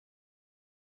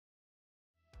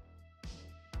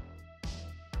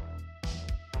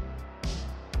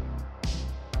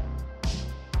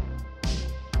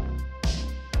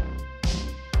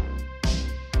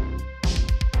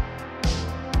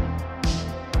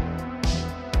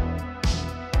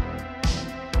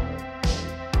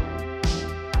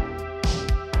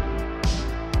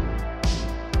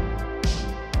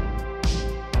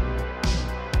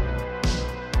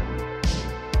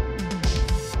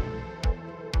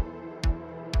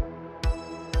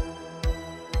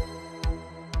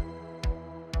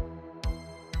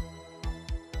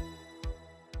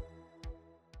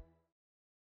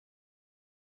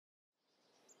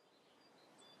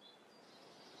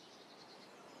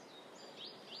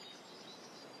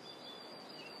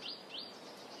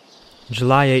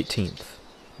July 18th,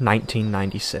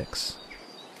 1996.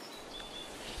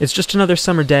 It's just another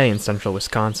summer day in central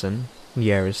Wisconsin.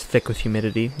 The air is thick with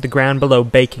humidity, the ground below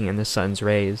baking in the sun's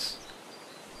rays.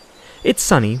 It's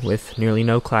sunny, with nearly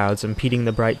no clouds impeding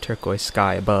the bright turquoise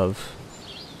sky above.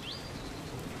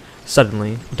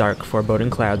 Suddenly, dark, foreboding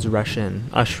clouds rush in,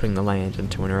 ushering the land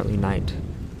into an early night.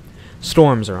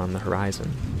 Storms are on the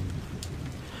horizon.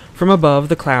 From above,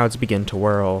 the clouds begin to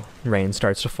whirl. Rain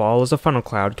starts to fall as a funnel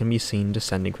cloud can be seen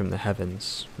descending from the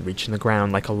heavens, reaching the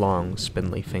ground like a long,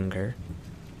 spindly finger.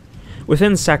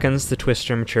 Within seconds, the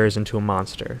twister matures into a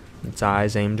monster, its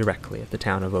eyes aimed directly at the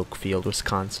town of Oakfield,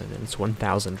 Wisconsin, and its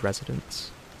 1,000 residents.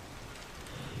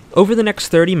 Over the next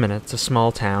 30 minutes, a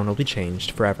small town will be changed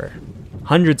forever.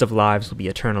 Hundreds of lives will be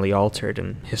eternally altered,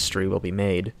 and history will be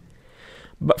made.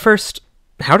 But first,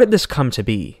 how did this come to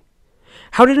be?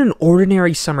 How did an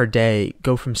ordinary summer day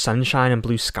go from sunshine and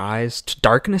blue skies to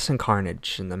darkness and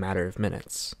carnage in the matter of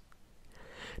minutes?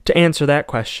 To answer that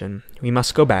question, we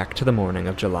must go back to the morning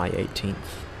of July 18th.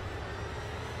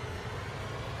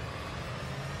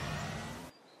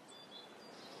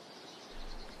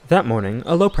 That morning,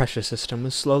 a low-pressure system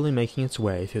was slowly making its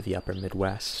way through the upper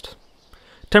Midwest.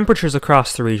 Temperatures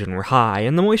across the region were high,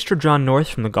 and the moisture drawn north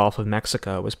from the Gulf of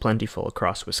Mexico was plentiful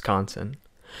across Wisconsin,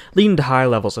 leading to high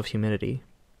levels of humidity.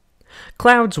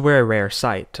 Clouds were a rare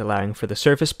sight, allowing for the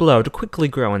surface below to quickly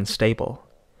grow unstable.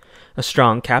 A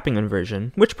strong capping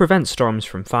inversion, which prevents storms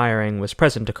from firing, was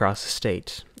present across the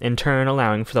state, in turn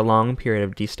allowing for the long period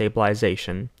of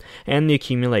destabilization and the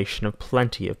accumulation of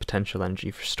plenty of potential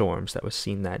energy for storms that was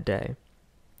seen that day.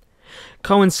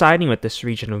 Coinciding with this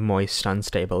region of moist,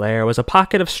 unstable air was a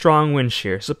pocket of strong wind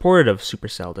shear supportive of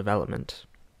supercell development.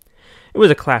 It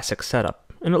was a classic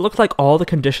setup, and it looked like all the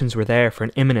conditions were there for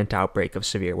an imminent outbreak of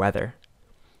severe weather.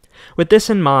 With this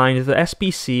in mind, the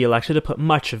SBC elected to put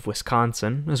much of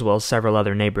Wisconsin, as well as several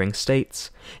other neighboring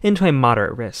states, into a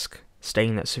moderate risk,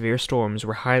 stating that severe storms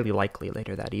were highly likely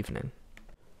later that evening.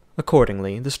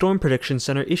 Accordingly, the Storm Prediction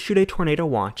Center issued a tornado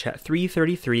watch at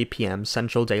 3:33 p.m.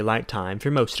 Central Daylight Time for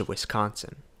most of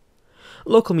Wisconsin.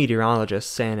 Local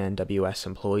meteorologists and NWS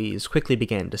employees quickly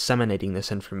began disseminating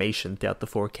this information throughout the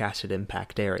forecasted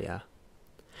impact area.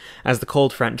 As the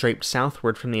cold front draped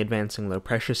southward from the advancing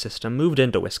low-pressure system moved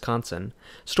into Wisconsin,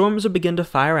 storms would begin to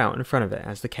fire out in front of it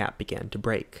as the cap began to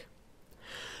break.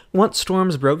 Once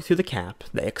storms broke through the cap,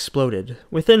 they exploded,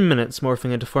 within minutes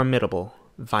morphing into formidable,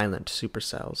 violent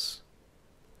supercells.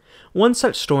 One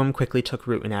such storm quickly took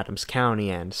root in Adams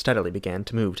County and steadily began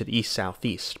to move to the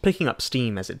east-southeast, picking up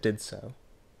steam as it did so.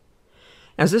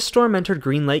 As this storm entered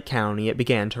Green Lake County, it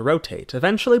began to rotate,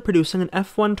 eventually producing an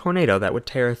F1 tornado that would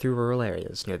tear through rural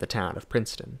areas near the town of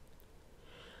Princeton.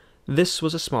 This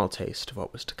was a small taste of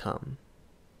what was to come.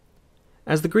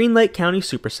 As the Green Lake County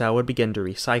supercell would begin to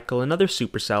recycle, another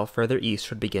supercell further east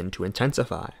would begin to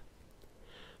intensify.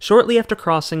 Shortly after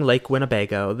crossing Lake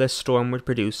Winnebago, this storm would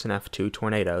produce an F2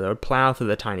 tornado that would plow through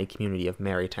the tiny community of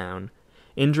Marytown,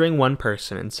 injuring one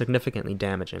person and significantly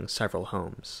damaging several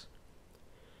homes.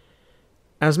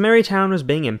 As Marytown was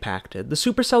being impacted, the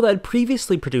supercell that had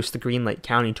previously produced the Green Lake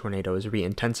County tornado was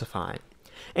re-intensifying,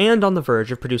 and on the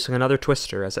verge of producing another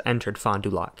twister as it entered Fond du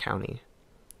Lac County.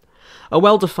 A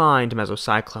well-defined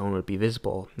mesocyclone would be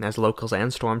visible, as locals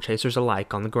and storm chasers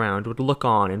alike on the ground would look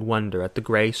on and wonder at the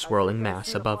gray swirling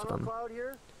mass above them.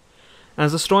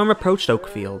 As the storm approached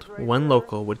Oakfield, one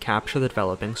local would capture the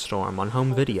developing storm on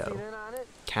home video,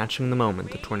 catching the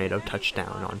moment the tornado touched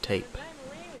down on tape.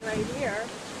 Right here.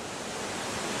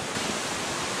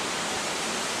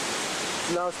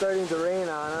 It's now starting to rain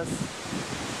on us.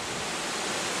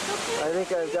 I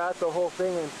think I've got the whole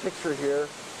thing in picture here.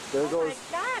 There goes.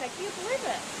 Oh my God, I can't believe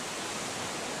it.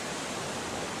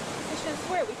 I should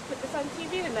swear we could put this on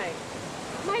TV tonight.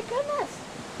 My goodness.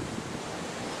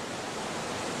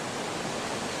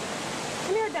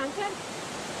 Come here, Duncan.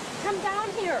 Come down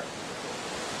here.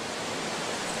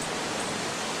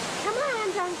 Come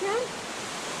on, Duncan.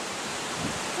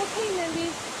 Okay,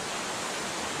 Mindy.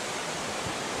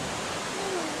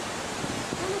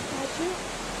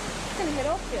 It's gonna hit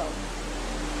Oakfield.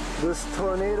 This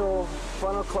tornado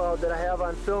funnel cloud that I have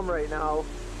on film right now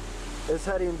is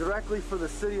heading directly for the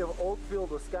city of Oakfield,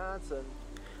 Wisconsin.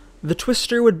 The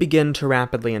twister would begin to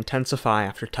rapidly intensify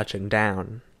after touching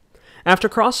down. After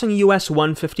crossing US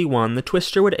 151, the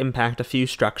twister would impact a few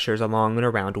structures along and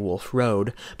around Wolf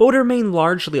Road, but would remain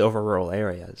largely over rural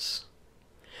areas.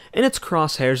 In its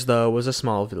crosshairs, though, was a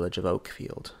small village of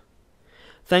Oakfield.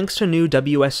 Thanks to new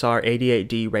WSR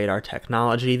 88D radar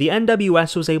technology, the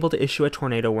NWS was able to issue a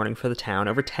tornado warning for the town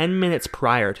over 10 minutes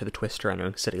prior to the twister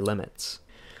entering city limits.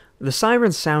 The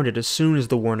sirens sounded as soon as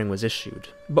the warning was issued,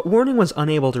 but warning was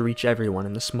unable to reach everyone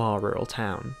in the small rural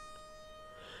town.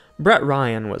 Brett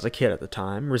Ryan was a kid at the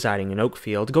time, residing in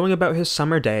Oakfield, going about his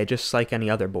summer day just like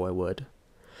any other boy would.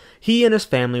 He and his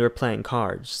family were playing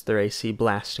cards, their AC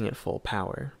blasting at full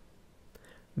power.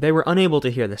 They were unable to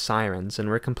hear the sirens and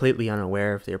were completely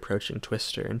unaware of the approaching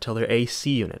twister until their AC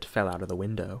unit fell out of the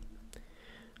window.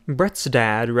 Brett's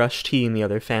dad rushed he and the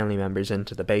other family members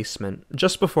into the basement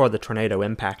just before the tornado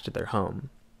impacted their home.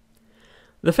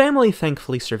 The family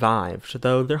thankfully survived,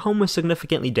 though their home was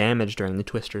significantly damaged during the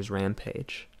twister's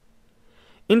rampage.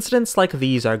 Incidents like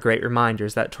these are great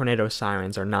reminders that tornado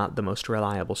sirens are not the most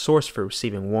reliable source for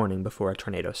receiving warning before a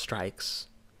tornado strikes.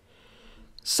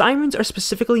 Sirens are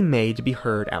specifically made to be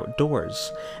heard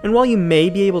outdoors, and while you may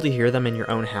be able to hear them in your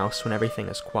own house when everything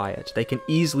is quiet, they can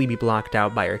easily be blocked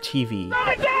out by your TV,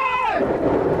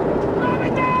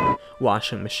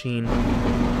 washing machine,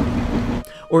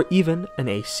 or even an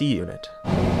AC unit.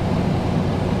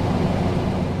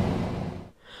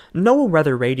 NOAA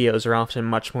weather radios are often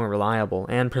much more reliable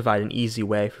and provide an easy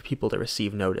way for people to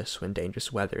receive notice when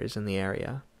dangerous weather is in the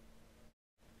area.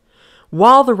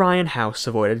 While the Ryan house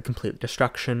avoided complete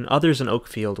destruction, others in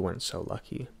Oakfield weren't so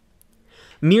lucky.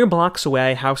 Mere blocks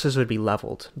away, houses would be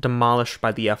leveled, demolished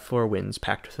by the F4 winds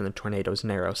packed within the tornado's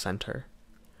narrow center.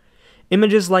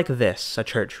 Images like this, a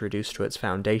church reduced to its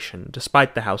foundation,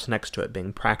 despite the house next to it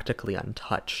being practically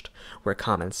untouched, were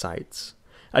common sights,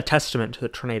 a testament to the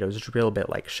tornado's drill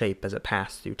bit-like shape as it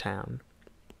passed through town.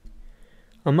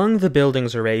 Among the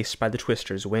buildings erased by the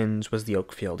twister's winds was the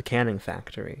Oakfield canning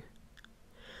factory.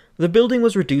 The building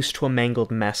was reduced to a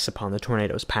mangled mess upon the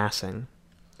tornado's passing.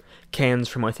 Cans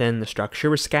from within the structure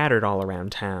were scattered all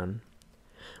around town.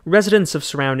 Residents of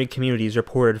surrounding communities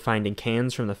reported finding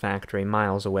cans from the factory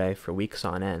miles away for weeks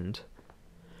on end.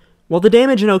 While the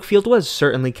damage in Oakfield was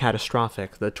certainly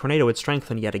catastrophic, the tornado would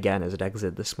strengthen yet again as it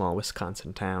exited the small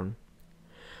Wisconsin town.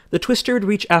 The twister would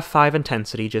reach F5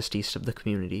 intensity just east of the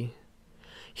community.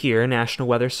 Here, National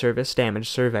Weather Service damage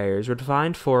surveyors would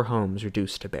find 4 homes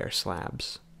reduced to bare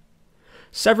slabs.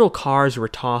 Several cars were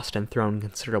tossed and thrown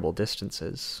considerable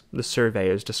distances. The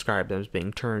surveyors described them as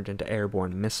being turned into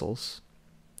airborne missiles.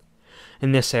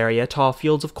 In this area, tall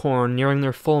fields of corn nearing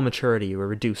their full maturity were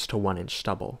reduced to 1-inch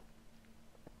stubble.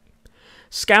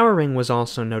 Scouring was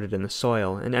also noted in the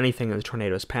soil, and anything in the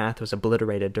tornado's path was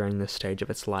obliterated during this stage of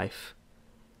its life.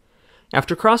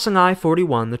 After crossing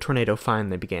I-41, the tornado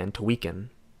finally began to weaken.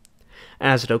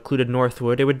 As it occluded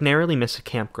northward, it would narrowly miss a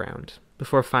campground,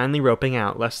 before finally roping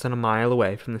out less than a mile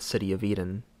away from the city of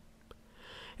Eden.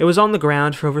 It was on the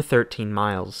ground for over 13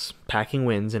 miles, packing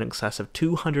winds in excess of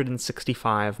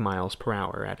 265 miles per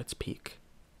hour at its peak.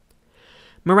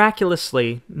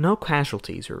 Miraculously, no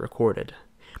casualties were recorded,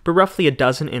 but roughly a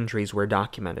dozen injuries were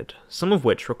documented, some of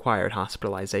which required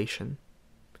hospitalization.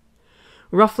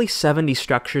 Roughly 70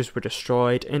 structures were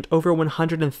destroyed, and over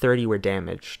 130 were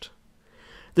damaged.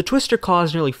 The twister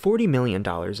caused nearly $40 million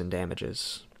in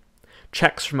damages.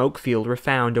 Checks from Oakfield were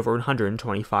found over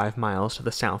 125 miles to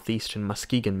the southeast in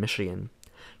Muskegon, Michigan,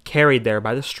 carried there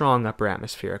by the strong upper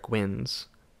atmospheric winds.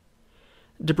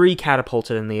 Debris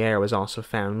catapulted in the air was also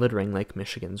found littering Lake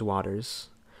Michigan's waters,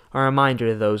 a reminder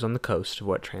to those on the coast of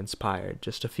what transpired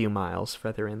just a few miles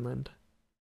further inland.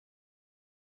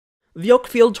 The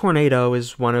Oakfield tornado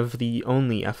is one of the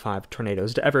only F5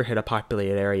 tornadoes to ever hit a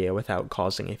populated area without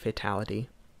causing a fatality.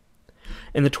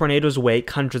 In the tornado's wake,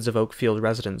 hundreds of Oakfield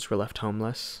residents were left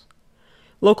homeless.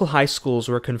 Local high schools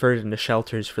were converted into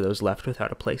shelters for those left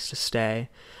without a place to stay,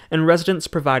 and residents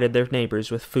provided their neighbors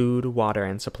with food, water,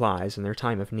 and supplies in their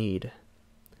time of need.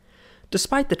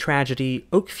 Despite the tragedy,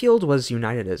 Oakfield was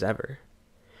united as ever.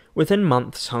 Within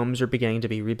months, homes were beginning to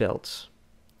be rebuilt.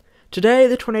 Today,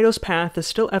 the tornado's path is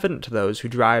still evident to those who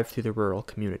drive through the rural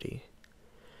community.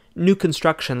 New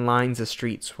construction lines the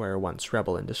streets where once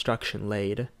rebel and destruction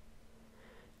laid.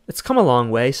 It's come a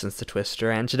long way since the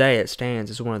twister, and today it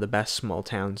stands as one of the best small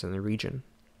towns in the region.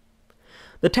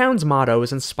 The town's motto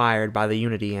is inspired by the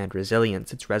unity and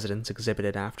resilience its residents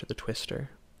exhibited after the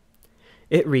twister.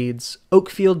 It reads,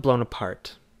 "Oakfield blown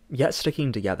apart, yet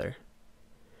sticking together."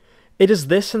 It is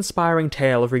this inspiring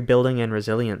tale of rebuilding and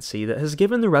resiliency that has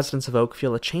given the residents of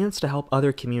Oakfield a chance to help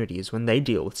other communities when they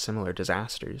deal with similar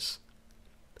disasters.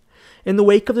 In the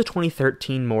wake of the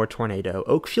 2013 Moore tornado,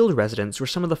 Oakfield residents were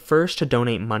some of the first to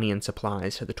donate money and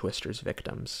supplies to the twister's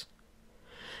victims,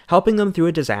 helping them through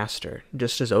a disaster,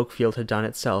 just as Oakfield had done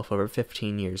itself over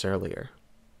 15 years earlier.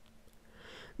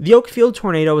 The Oakfield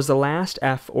tornado was the last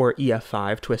F or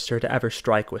EF5 twister to ever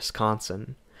strike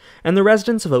Wisconsin, and the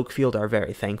residents of Oakfield are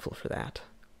very thankful for that.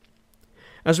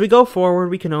 As we go forward,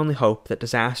 we can only hope that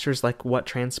disasters like what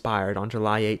transpired on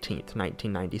July 18th,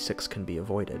 1996 can be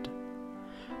avoided.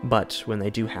 But when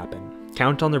they do happen,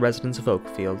 count on the residents of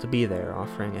Oakfield to be there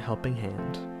offering a helping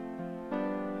hand.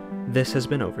 This has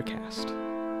been Overcast.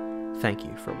 Thank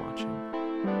you for watching.